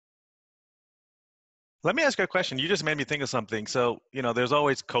Let me ask you a question. You just made me think of something. So, there's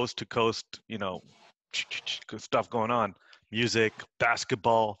always coast to coast, stuff going on. Music,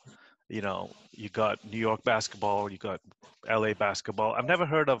 basketball, you got New York basketball, you got LA basketball. I've never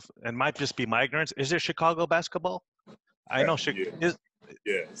heard of, and might just be my ignorance. Is there Chicago basketball? I know. Yes,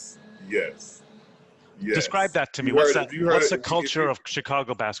 yes, yes, Describe yes. that to me. You What's heard that? if you heard What's it the culture of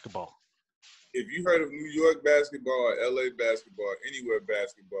Chicago basketball? if you heard of New York basketball or LA basketball, anywhere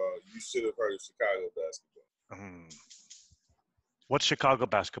basketball, you should have heard of Chicago basketball. Hmm. What's Chicago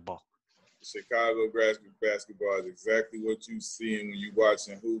basketball? Chicago basketball is exactly what you see when you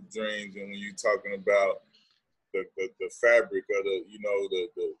watching Hoop Dreams and when you talking about the fabric of the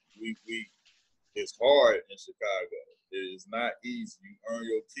we it's hard in Chicago. It is not easy. You earn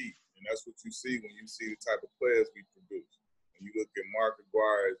your keep, and that's what you see when you see the type of players we produce. When you look at Mark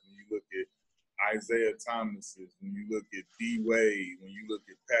Aguirre, when you look at Isaiah Thomas's, when you look at D Wade, when you look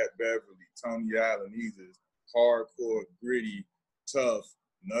at Pat Beverly, Tony Allen, these is hardcore, gritty, tough.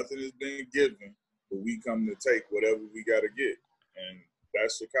 Nothing has been given, but we come to take whatever we got to get, and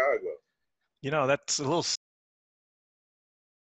that's Chicago. That's a little